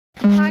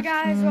Hi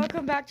guys,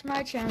 welcome back to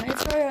my channel.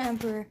 It's Royal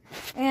Emperor,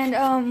 and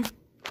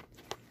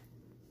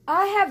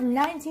I have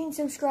 19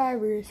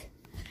 subscribers.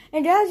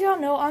 And as y'all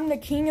know, I'm the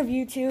king of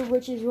YouTube,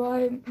 which is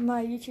why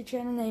my YouTube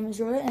channel name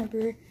is Royal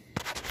Emperor.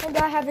 And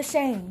I have a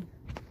saying: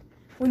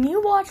 when you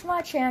watch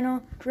my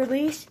channel,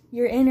 release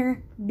your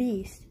inner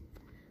beast,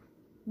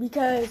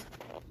 because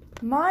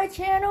my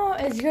channel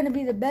is going to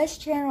be the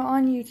best channel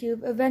on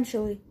YouTube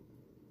eventually.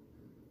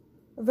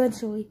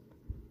 Eventually,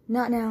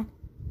 not now,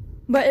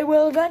 but it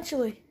will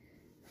eventually.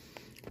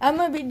 I'm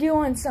going to be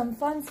doing some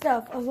fun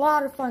stuff, a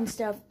lot of fun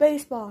stuff,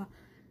 baseball.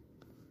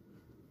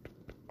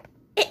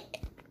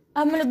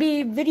 I'm going to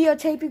be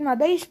videotaping my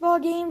baseball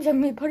games.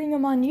 I'm going to be putting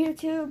them on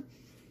YouTube.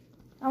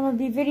 I'm going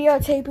to be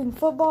videotaping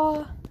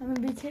football. I'm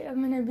going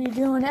to be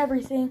doing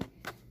everything,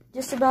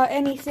 just about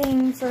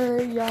anything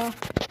for y'all.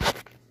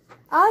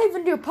 I'll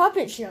even do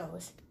puppet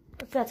shows,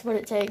 if that's what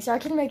it takes. I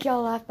can make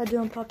y'all laugh by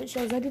doing puppet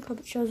shows. I do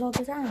puppet shows all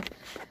the time.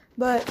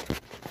 But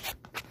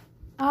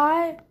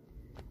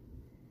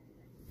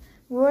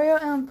Royal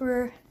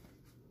Emperor,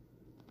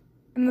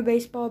 I'm a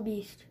baseball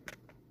beast.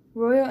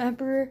 Royal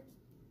Emperor,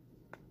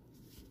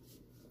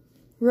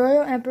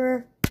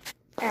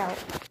 out.